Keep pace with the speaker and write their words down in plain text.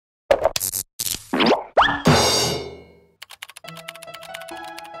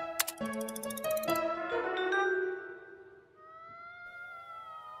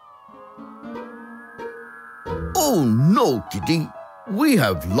Oh no, Kitty. We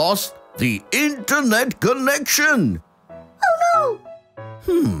have lost the internet connection. Oh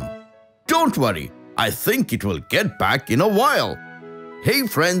no. Don't worry. I think it will get back in a while. Hey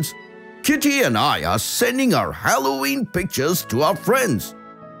friends, Kitty and I are sending our Halloween pictures to our friends.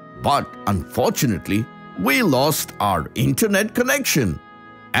 But unfortunately, we lost our internet connection.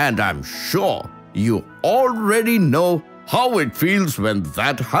 And I'm sure you already know how it feels when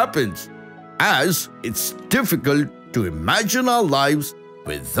that happens, as it's difficult to imagine our lives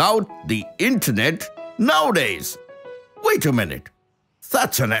without the internet nowadays. Wait a minute.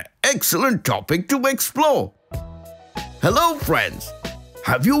 That's an excellent topic to explore. Hello friends.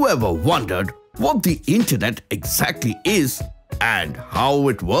 Have you ever wondered what the internet exactly is and how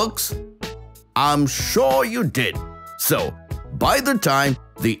it works? I'm sure you did. So, by the time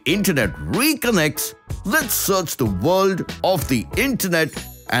the internet reconnects, let's search the world of the internet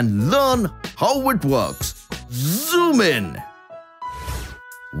and learn how it works. Zoom in!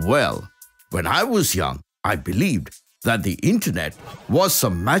 Well, when I was young, I believed that the internet was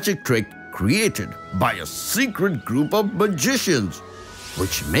some magic trick created by a secret group of magicians,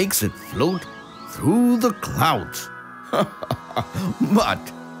 which makes it float through the clouds. But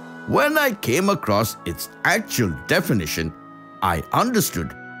when I came across its actual definition, I understood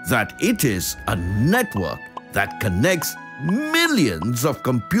that it is a network that connects millions of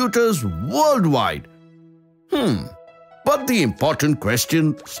computers worldwide. But the important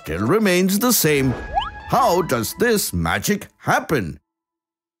question still remains the same. How does this magic happen?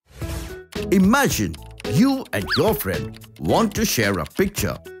 Imagine you and your friend want to share a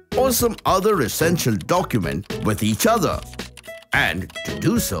picture or some other essential document with each other. And to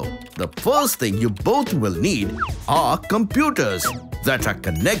do so, the first thing you both will need are computers that are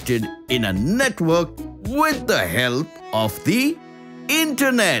connected in a network with the help of the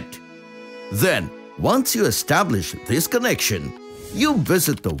internet. Then, once you establish this connection, you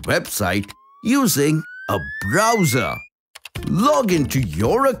visit the website using a browser. Log into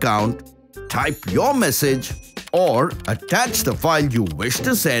your account, type your message, or attach the file you wish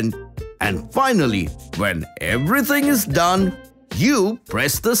to send, and finally, when everything is done, you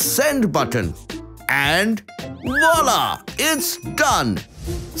press the send button. And voila! It's done!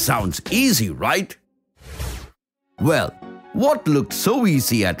 Sounds easy, right? Well, what looked so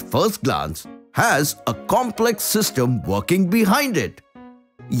easy at first glance has a complex system working behind it.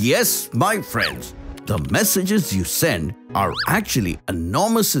 Yes, my friends, the messages you send are actually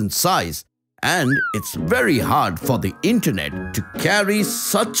enormous in size, and it's very hard for the internet to carry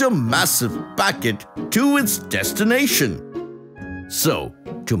such a massive packet to its destination. So,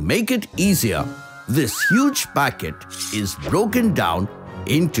 to make it easier, this huge packet is broken down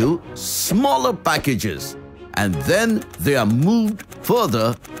into smaller packages, and then they are moved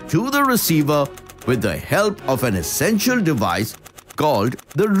further to the receiver with the help of an essential device called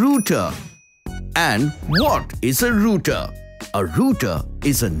the router. And what is a router? A router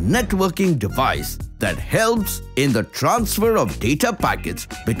is a networking device that helps in the transfer of data packets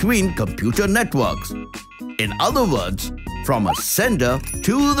between computer networks. In other words, from a sender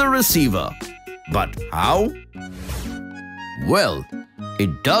to the receiver. But how? Well,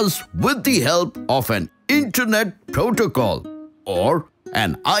 it does with the help of an internet protocol or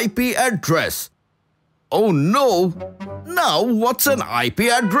an IP address. Oh no! Now what's an IP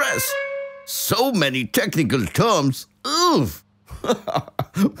address? So many technical terms. Oof!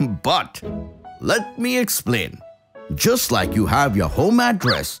 But let me explain. Just like you have your home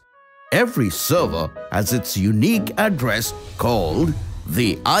address, every server has its unique address called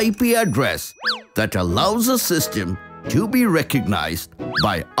the IP address that allows a system to be recognized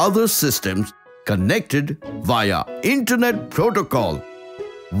by other systems connected via Internet Protocol.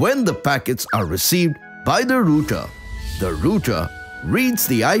 When the packets are received by the router reads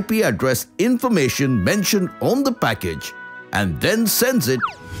the IP address information mentioned on the package and then sends it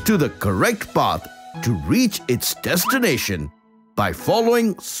to the correct path to reach its destination by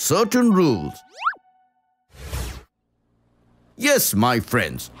following certain rules. Yes, my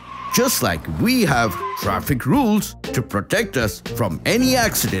friends, just like we have traffic rules to protect us from any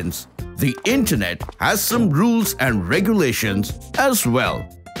accidents, the internet has some rules and regulations as well,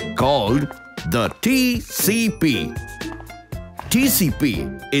 called the TCP.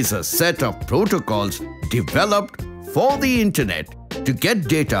 TCP is a set of protocols developed for the internet to get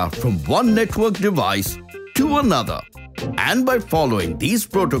data from one network device to another. And by following these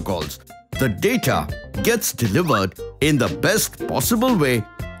protocols, the data gets delivered in the best possible way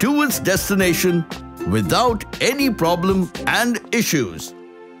to its destination without any problem and issues.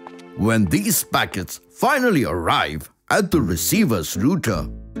 When these packets finally arrive at the receiver's router,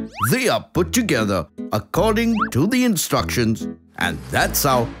 They are put together according to the instructions, and that's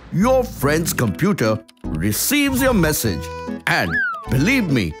how your friend's computer receives your message. And believe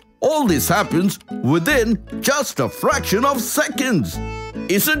me, all this happens within just a fraction of seconds.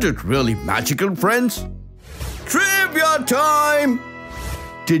 Isn't it really magical, friends? Trivia time!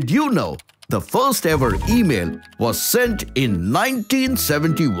 Did you know the first ever email was sent in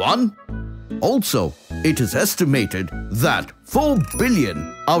 1971? Also, it is estimated that 4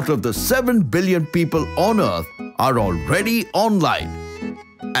 billion out of the 7 billion people on Earth are already online.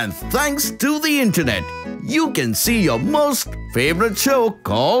 And thanks to the internet, you can see your most favorite show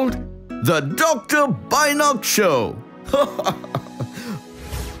called The Dr. Binocs Show.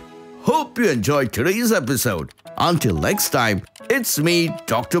 Hope you enjoyed today's episode. Until next time, it's me,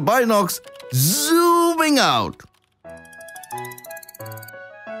 Dr. Binocs, zooming out.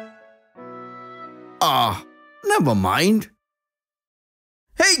 Never mind.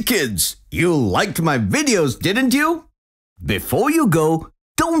 Hey kids, you liked my videos, didn't you? Before you go,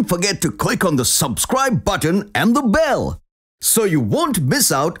 don't forget to click on the subscribe button and the bell so you won't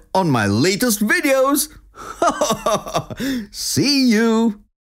miss out on my latest videos. See you.